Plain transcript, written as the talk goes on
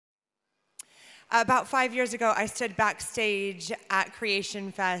About 5 years ago, I stood backstage at Creation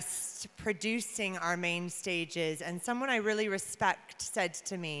Fest producing our main stages, and someone I really respect said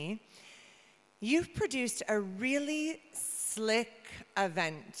to me, "You've produced a really slick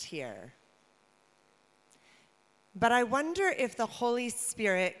event here. But I wonder if the Holy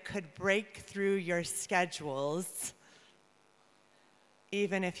Spirit could break through your schedules,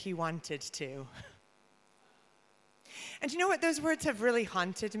 even if he wanted to." And you know what? Those words have really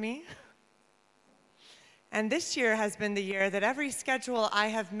haunted me. And this year has been the year that every schedule I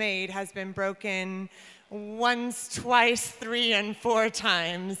have made has been broken once, twice, 3, and 4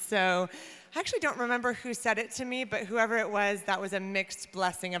 times. So I actually don't remember who said it to me, but whoever it was, that was a mixed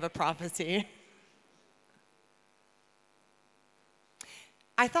blessing of a prophecy.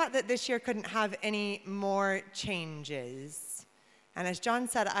 I thought that this year couldn't have any more changes. And as John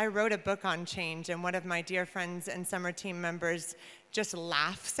said, I wrote a book on change, and one of my dear friends and summer team members just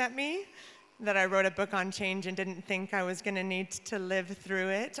laughs at me that I wrote a book on change and didn't think I was going to need to live through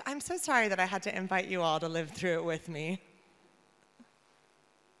it. I'm so sorry that I had to invite you all to live through it with me.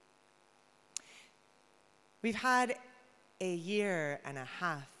 We've had a year and a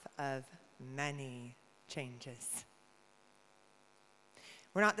half of many changes.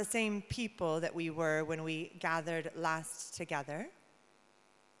 We're not the same people that we were when we gathered last together.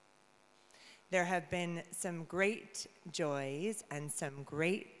 There have been some great joys and some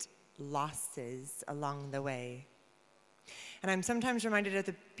great losses along the way. And I'm sometimes reminded of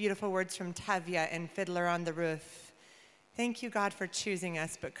the beautiful words from Tevye in Fiddler on the Roof. "Thank you, God, for choosing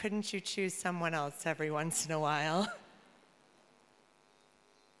us, but couldn't you choose someone else every once in a while?"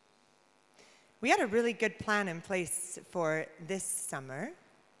 We had a really good plan in place for this summer,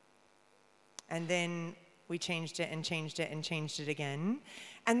 and then we changed it and changed it and changed it again.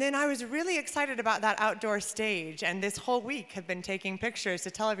 And then I was really excited about that outdoor stage, and this whole week have been taking pictures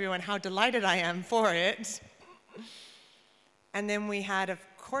to tell everyone how delighted I am for it. And then we had, of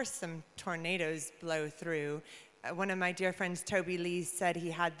course, some tornadoes blow through. One of my dear friends, Toby Lee, said he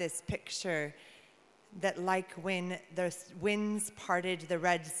had this picture that like when the winds parted the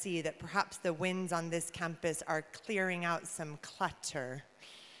Red Sea, that perhaps the winds on this campus are clearing out some clutter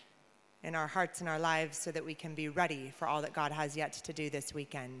in our hearts and our lives so that we can be ready for all that God has yet to do this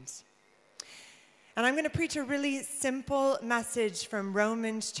weekend. And I'm going to preach a really simple message from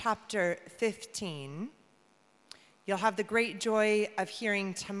Romans chapter 15. You'll have the great joy of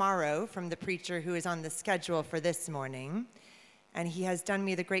hearing tomorrow from the preacher who is on the schedule for this morning. And he has done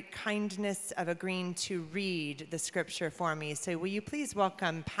me the great kindness of agreeing to read the scripture for me. So will you please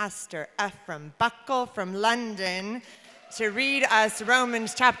welcome Pastor Ephraim Buckle from London to read us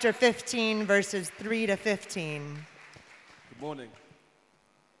Romans chapter 15, verses 3 to 15. Good morning.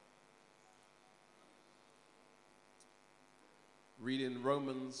 Reading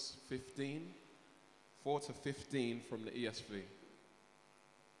Romans 15, 4 to 15 from the ESV.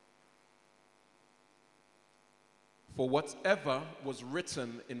 For whatever was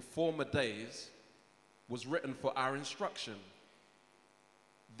written in former days was written for our instruction,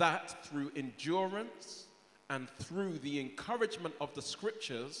 that through endurance and through the encouragement of the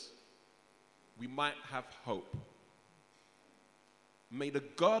scriptures, we might have hope. May the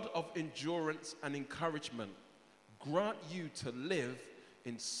God of endurance and encouragement grant you to live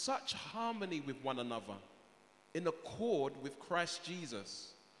in such harmony with one another, in accord with Christ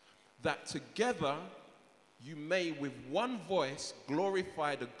Jesus, that together you may with one voice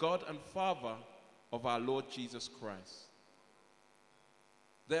glorify the God and Father of our Lord Jesus Christ.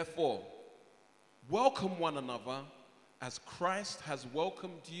 Therefore, welcome one another as Christ has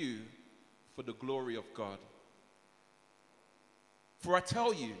welcomed you for the glory of God. For I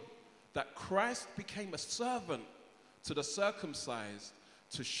tell you that Christ became a servant to the circumcised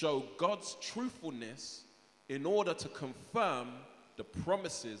to show God's truthfulness in order to confirm the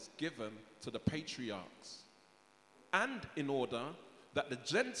promises given to the patriarchs, and in order that the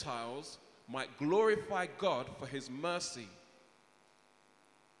Gentiles might glorify God for his mercy.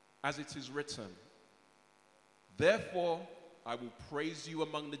 As it is written, therefore I will praise you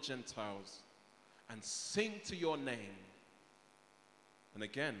among the Gentiles and sing to your name. And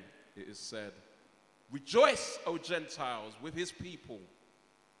again it is said, rejoice, O Gentiles, with his people.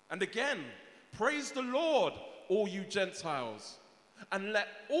 And again, praise the Lord, all you Gentiles, and let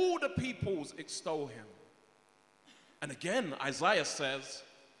all the peoples extol him. And again, Isaiah says,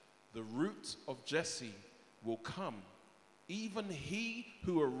 the root of Jesse will come, even he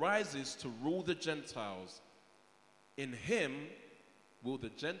who arises to rule the Gentiles. In him will the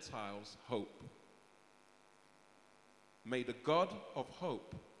Gentiles hope. May the God of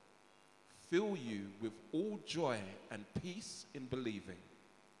hope fill you with all joy and peace in believing,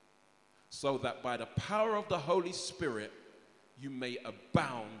 so that by the power of the Holy Spirit you may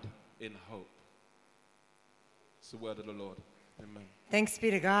abound in hope. It's the word of the Lord. Amen. Thanks be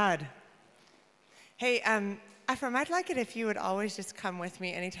to God. Hey, Ephraim, I'd like it if you would always just come with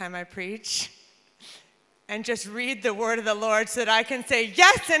me anytime I preach and just read the word of the Lord so that I can say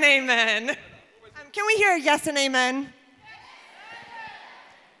yes and amen. Can we hear a yes and amen?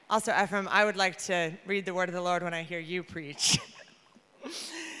 Also, Ephraim, I would like to read the word of the Lord when I hear you preach.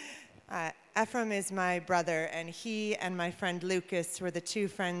 Ephraim is my brother, and he and my friend Lucas were the two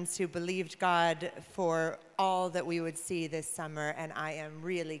friends who believed God for all that we would see this summer, and I am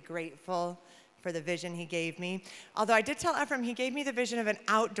really grateful for the vision he gave me. Although I did tell Ephraim he gave me the vision of an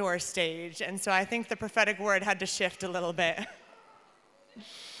outdoor stage, and so I think the prophetic word had to shift a little bit.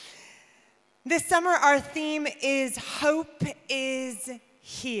 This summer, our theme is Hope is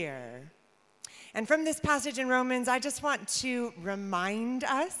Here. And from this passage in Romans, I just want to remind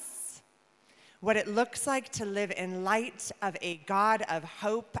us what it looks like to live in light of a God of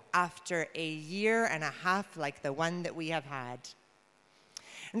hope after a year and a half like the one that we have had.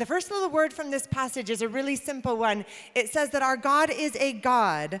 And the first little word from this passage is a really simple one. It says that our God is a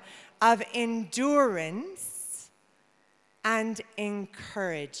God of endurance and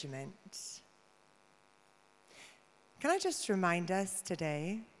encouragement. Can I just remind us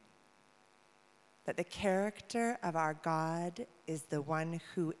today that the character of our God is the one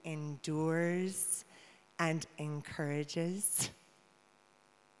who endures and encourages?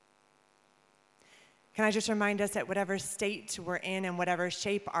 Can I just remind us that whatever state we're in and whatever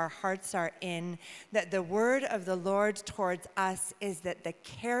shape our hearts are in, that the word of the Lord towards us is that the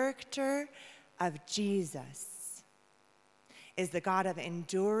character of Jesus is the God of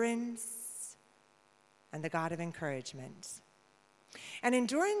endurance and the God of encouragement. And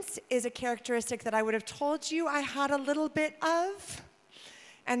endurance is a characteristic that I would have told you I had a little bit of.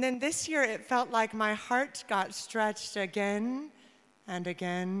 And then this year it felt like my heart got stretched again and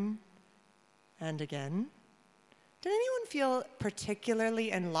again and again. Did anyone feel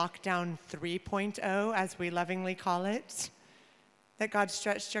particularly in lockdown 3.0, as we lovingly call it, that God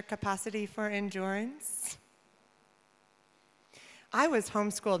stretched your capacity for endurance? I was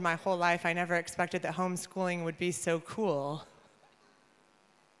homeschooled my whole life. I never expected that homeschooling would be so cool.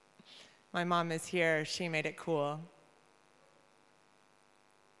 My mom is here. She made it cool.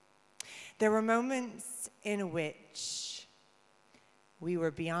 There were moments in which we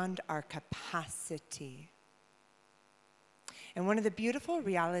were beyond our capacity. And one of the beautiful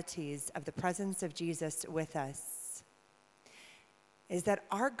realities of the presence of Jesus with us is that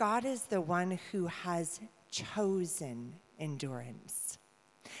our God is the one who has chosen endurance.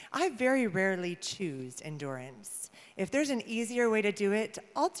 I very rarely choose endurance. If there's an easier way to do it,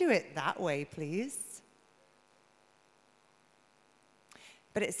 I'll do it that way, please.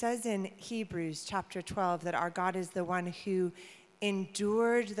 But it says in Hebrews chapter 12 that our God is the one who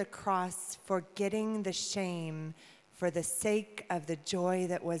endured the cross, forgetting the shame for the sake of the joy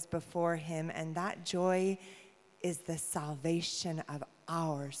that was before him, and that joy is the salvation of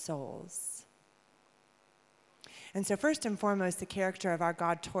our souls. And so first and foremost, the character of our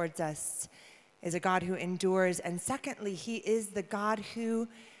God towards us is a God who endures. And secondly, he is the God who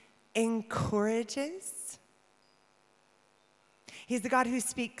encourages. He's the God who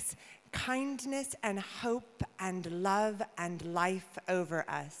speaks kindness and hope and love and life over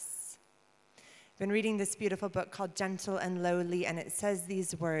us. I've been reading this beautiful book called Gentle and Lowly, and it says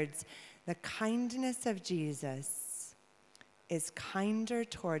these words: the kindness of Jesus is kinder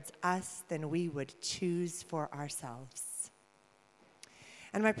towards us than we would choose for ourselves.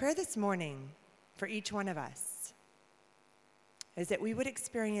 And my prayer this morning for each one of us is that we would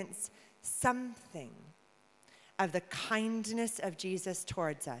experience something of the kindness of Jesus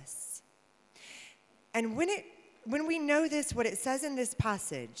towards us. And when we know this, what it says in this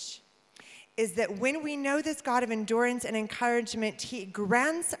passage is that when we know this God of endurance and encouragement, he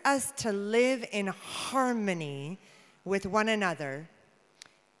grants us to live in harmony with one another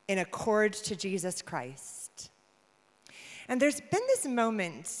in accord to Jesus Christ. And there's been this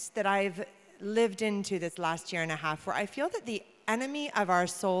moment that I've lived into this last year and a half where I feel that the enemy of our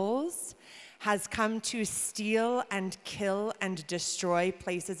souls has come to steal and kill and destroy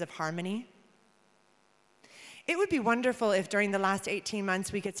places of harmony. It would be wonderful if during the last 18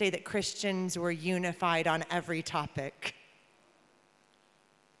 months we could say that Christians were unified on every topic.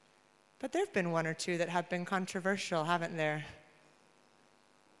 But there have been one or two that have been controversial, haven't there?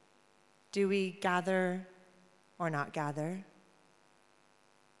 Do we gather or not gather?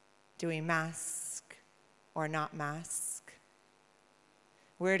 Do we mask or not mask?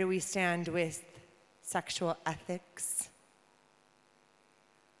 Where do we stand with sexual ethics?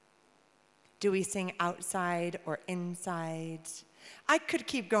 Do we sing outside or inside? I could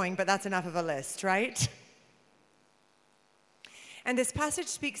keep going, but that's enough of a list, right? And this passage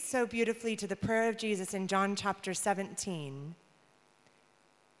speaks so beautifully to the prayer of Jesus in John chapter 17,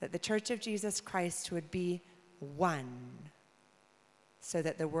 that the Church of Jesus Christ would be one, so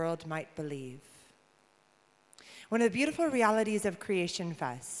that the world might believe. One of the beautiful realities of Creation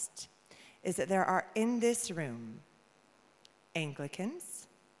Fest is that there are in this room Anglicans,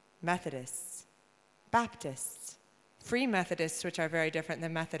 Methodists, Baptists, Free Methodists, which are very different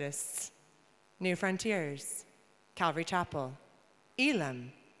than Methodists, New Frontiers, Calvary Chapel,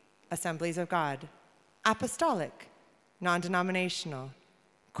 Elam, Assemblies of God, Apostolic, non-denominational,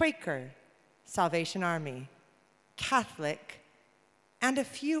 Quaker, Salvation Army, Catholic, and a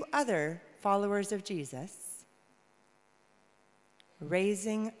few other followers of Jesus,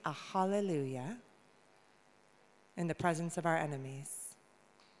 raising a hallelujah in the presence of our enemies.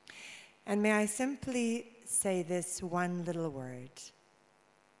 And may I simply say this one little word.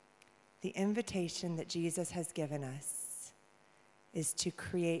 The invitation that Jesus has given us is to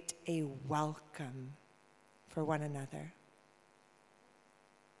create a welcome for one another.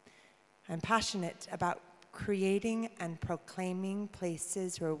 I'm passionate about creating and proclaiming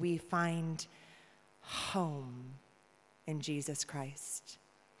places where we find home in Jesus Christ.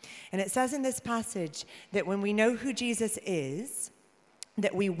 And it says in this passage that when we know who Jesus is,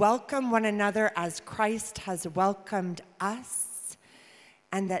 that we welcome one another as Christ has welcomed us,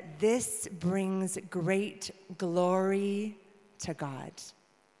 and that this brings great glory to God.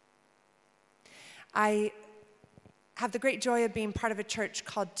 I have the great joy of being part of a church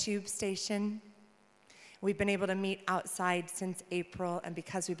called Tube Station. We've been able to meet outside since April, and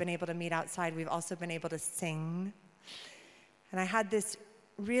because we've been able to meet outside, we've also been able to sing. And I had this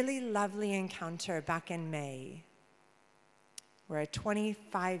really lovely encounter back in May, where a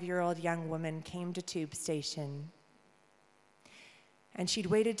 25-year-old young woman came to Tube Station, and she'd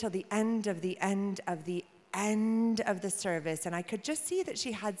waited till the end of the service, and I could just see that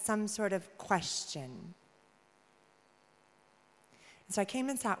she had some sort of question. And so I came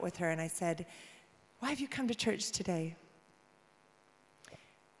and sat with her, and I said, "Why have you come to church today?"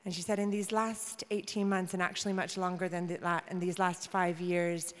 And she said, "In these last 18 months, and actually much longer than in these last 5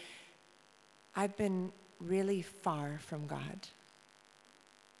 years, I've been really far from God.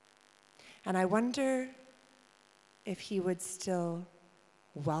 And I wonder if he would still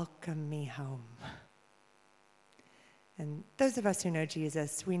welcome me home." And those of us who know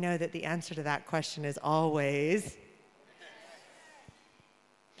Jesus, we know that the answer to that question is always.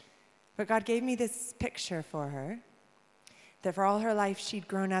 But God gave me this picture for her, that for all her life she'd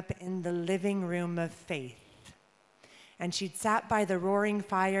grown up in the living room of faith. And she'd sat by the roaring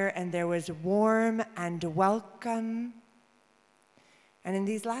fire, and there was warm and welcome. And in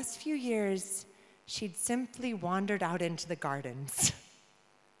these last few years, she'd simply wandered out into the gardens.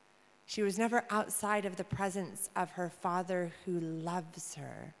 She was never outside of the presence of her Father who loves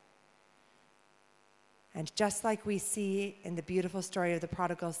her. And just like we see in the beautiful story of the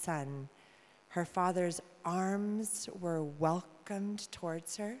prodigal son, her father's arms were welcomed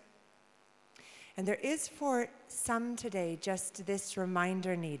towards her. And there is for some today just this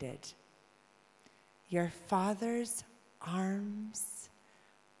reminder needed. Your Father's arms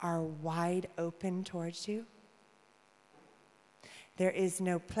are wide open towards you. There is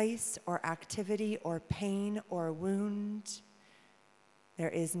no place or activity or pain or wound. There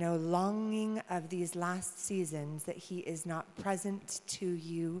is no longing of these last seasons that he is not present to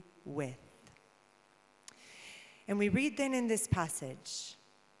you with. And we read then in this passage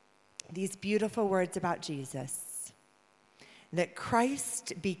these beautiful words about Jesus, that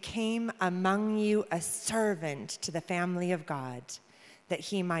Christ became among you a servant to the family of God, that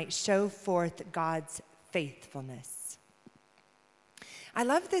he might show forth God's faithfulness. I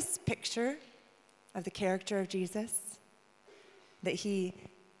love this picture of the character of Jesus, that he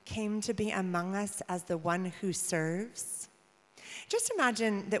came to be among us as the one who serves. Just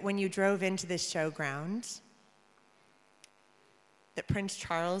imagine that when you drove into this showground, that Prince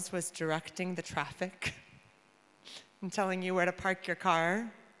Charles was directing the traffic and telling you where to park your car. And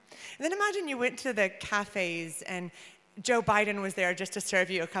then imagine you went to the cafes and Joe Biden was there just to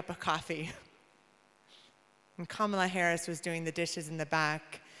serve you a cup of coffee. And Kamala Harris was doing the dishes in the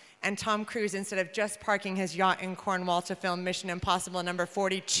back. And Tom Cruise, instead of just parking his yacht in Cornwall to film Mission Impossible number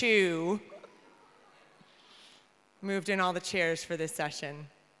 42, moved in all the chairs for this session.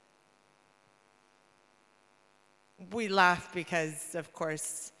 We laugh because, of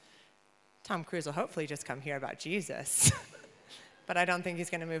course, Tom Cruise will hopefully just come hear about Jesus. But I don't think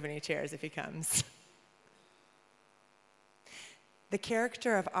he's going to move any chairs if he comes. the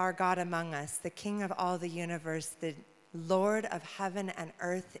character of our God among us, the King of all the universe, the Lord of heaven and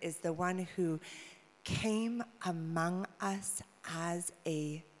earth, is the one who came among us as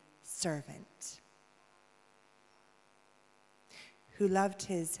a servant, who loved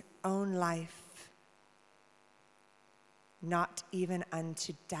his own life, not even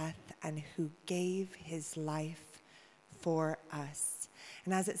unto death, and who gave his life for us.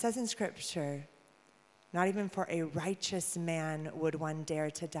 And as it says in Scripture, not even for a righteous man would one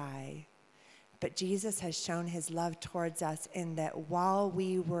dare to die. But Jesus has shown his love towards us in that while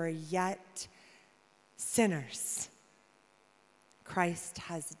we were yet sinners, Christ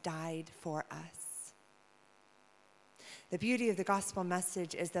has died for us. The beauty of the gospel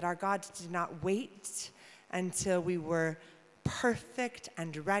message is that our God did not wait until we were perfect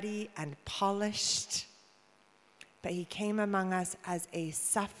and ready and polished, but he came among us as a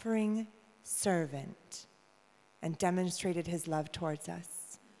suffering servant and demonstrated his love towards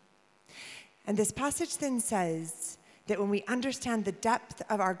us. And this passage then says that when we understand the depth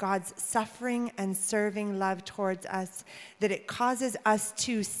of our God's suffering and serving love towards us, that it causes us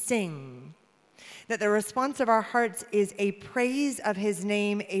to sing, that the response of our hearts is a praise of his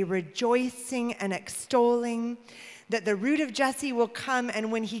name, a rejoicing and extolling, that the root of Jesse will come,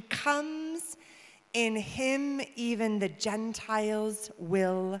 and when he comes, in him even the Gentiles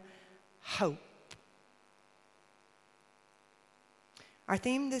will hope. Our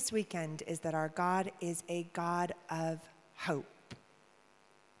theme this weekend is that our God is a God of hope.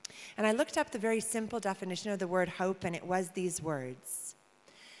 And I looked up the very simple definition of the word hope, and it was these words: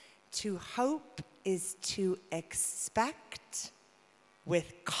 to hope is to expect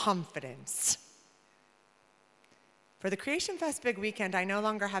with confidence. For the Creation Fest Big Weekend, I no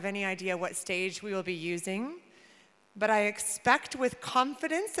longer have any idea what stage we will be using, but I expect with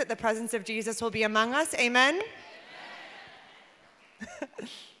confidence that the presence of Jesus will be among us. Amen?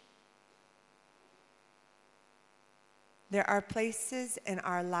 There are places in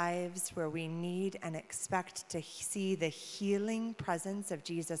our lives where we need and expect to see the healing presence of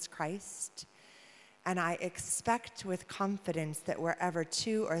Jesus Christ. And I expect with confidence that wherever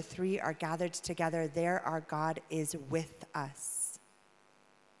 2 or 3 are gathered together, there our God is with us.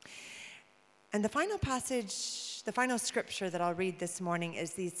 And the final passage, the final scripture that I'll read this morning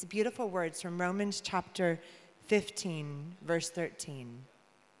is these beautiful words from Romans chapter 15, verse 13.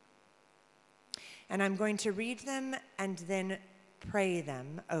 And I'm going to read them and then pray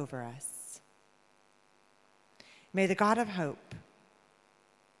them over us. May the God of hope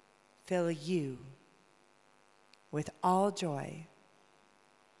fill you with all joy,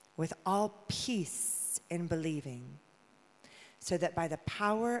 with all peace in believing, so that by the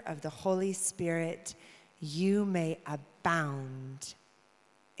power of the Holy Spirit you may abound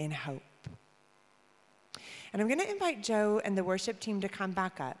in hope. And I'm going to invite Joe and the worship team to come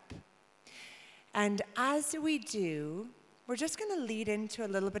back up. And as we do, we're just going to lead into a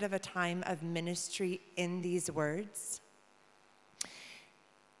little bit of a time of ministry in these words.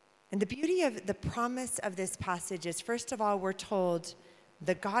 And the beauty of the promise of this passage is, first of all, we're told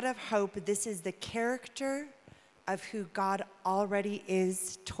the God of hope, this is the character of who God already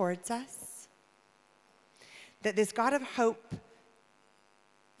is towards us. That this God of hope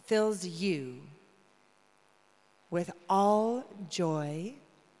fills you with all joy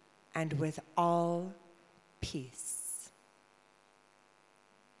and with all peace.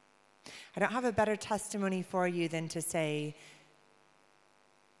 I don't have a better testimony for you than to say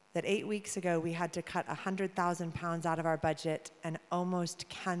that 8 weeks ago we had to cut 100,000 pounds out of our budget and almost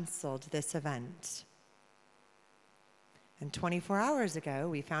canceled this event. And 24 hours ago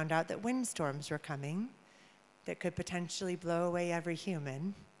we found out that windstorms were coming that could potentially blow away every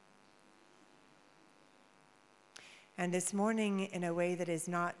human. And this morning, in a way that is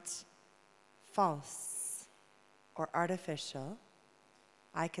not false or artificial,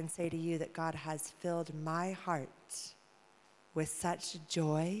 I can say to you that God has filled my heart with such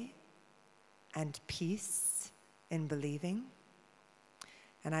joy and peace in believing.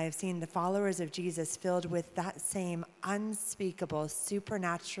 And I have seen the followers of Jesus filled with that same unspeakable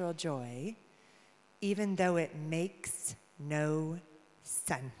supernatural joy, even though it makes no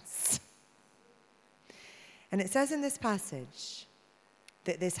sense. And it says in this passage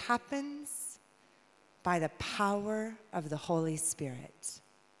that this happens by the power of the Holy Spirit.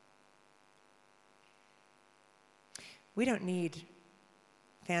 We don't need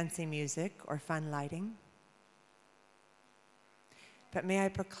fancy music or fun lighting. But may I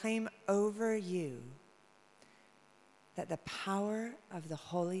proclaim over you that the power of the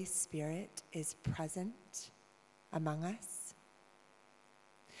Holy Spirit is present among us.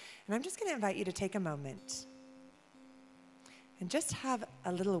 And I'm just going to invite you to take a moment and just have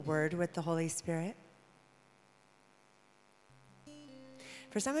a little word with the Holy Spirit.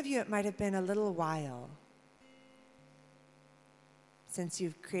 For some of you, it might have been a little while since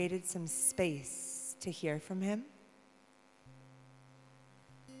you've created some space to hear from him.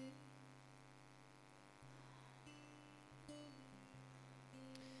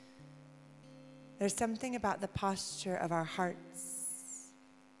 There's something about the posture of our hearts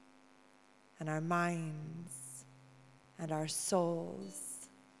and our minds and our souls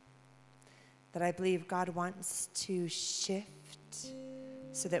that I believe God wants to shift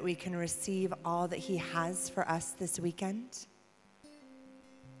so that we can receive all that he has for us this weekend.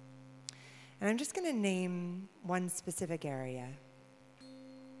 And I'm just going to name one specific area.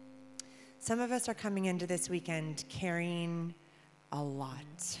 Some of us are coming into this weekend carrying a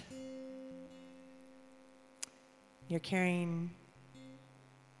lot. You're carrying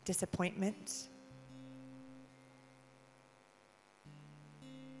disappointment,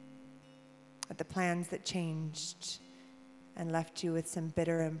 at the plans that changed and left you with some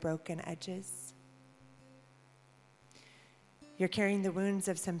bitter and broken edges. You're carrying the wounds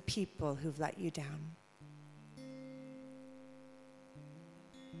of some people who've let you down.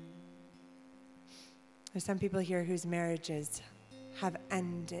 There's some people here whose marriages have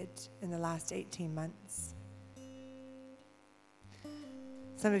ended in the last 18 months.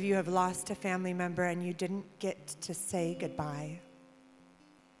 Some of you have lost a family member and you didn't get to say goodbye.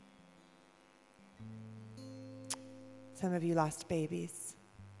 Some of you lost babies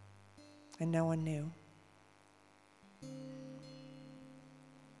and no one knew.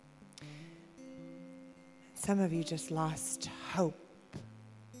 Some of you just lost hope.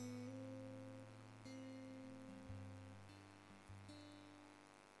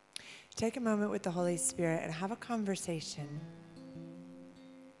 Take a moment with the Holy Spirit and have a conversation.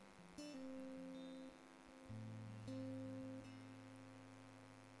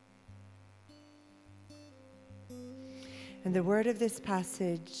 And the word of this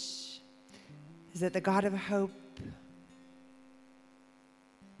passage is that the God of hope,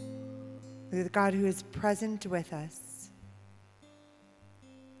 the God who is present with us,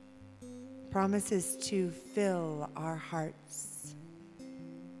 promises to fill our hearts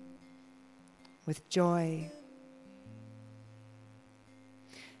with joy,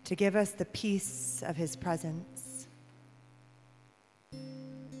 to give us the peace of his presence.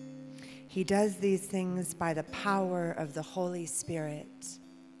 He does these things by the power of the Holy Spirit.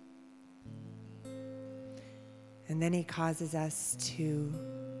 And then he causes us to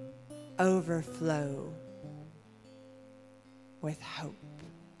overflow with hope.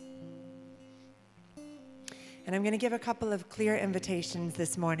 And I'm going to give a couple of clear invitations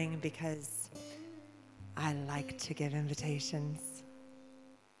this morning because I like to give invitations.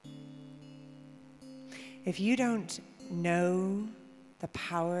 If you don't know the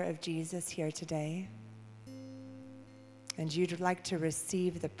power of Jesus here today, and you'd like to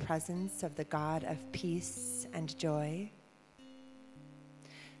receive the presence of the God of peace and joy,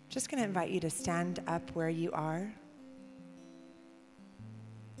 I'm just going to invite you to stand up where you are,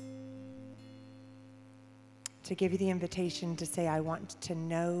 to give you the invitation to say, I want to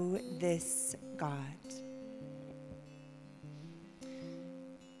know this God.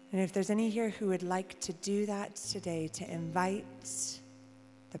 And if there's any here who would like to do that today, to invite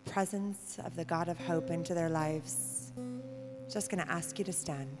the presence of the God of hope into their lives, I'm just going to ask you to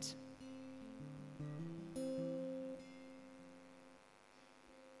stand.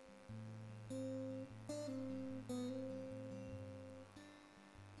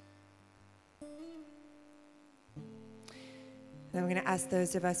 And I'm going to ask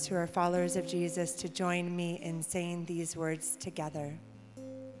those of us who are followers of Jesus to join me in saying these words together.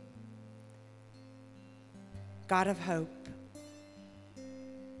 God of hope.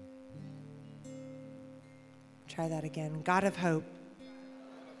 Try that again. God of hope.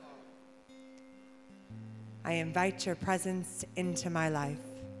 I invite your presence into my life.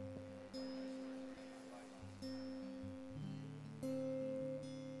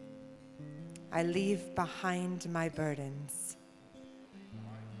 I leave behind my burdens.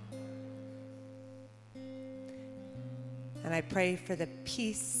 And I pray for the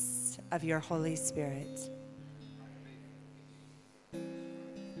peace of your Holy Spirit.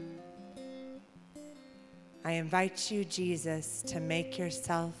 I invite you, Jesus, to make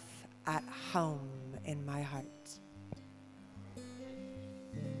yourself at home in my heart.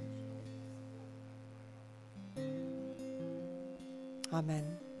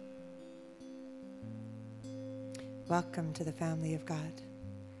 Amen. Welcome to the family of God.